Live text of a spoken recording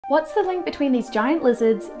What's the link between these giant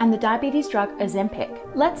lizards and the diabetes drug Ozempic?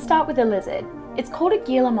 Let's start with the lizard. It's called a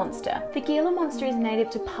Gila monster. The Gila monster is native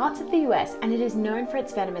to parts of the US and it is known for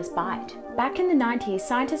its venomous bite. Back in the 90s,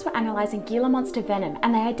 scientists were analysing Gila monster venom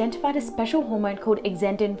and they identified a special hormone called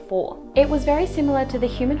exendin-4. It was very similar to the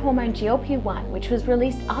human hormone GLP-1, which was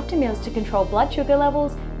released after meals to control blood sugar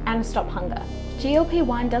levels and stop hunger.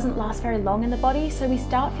 GLP-1 doesn't last very long in the body, so we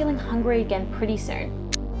start feeling hungry again pretty soon.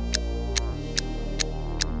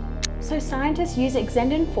 So scientists use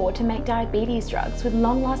exendin-4 to make diabetes drugs with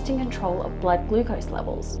long-lasting control of blood glucose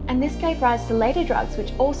levels. And this gave rise to later drugs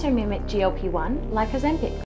which also mimic GLP-1, like Ozempic.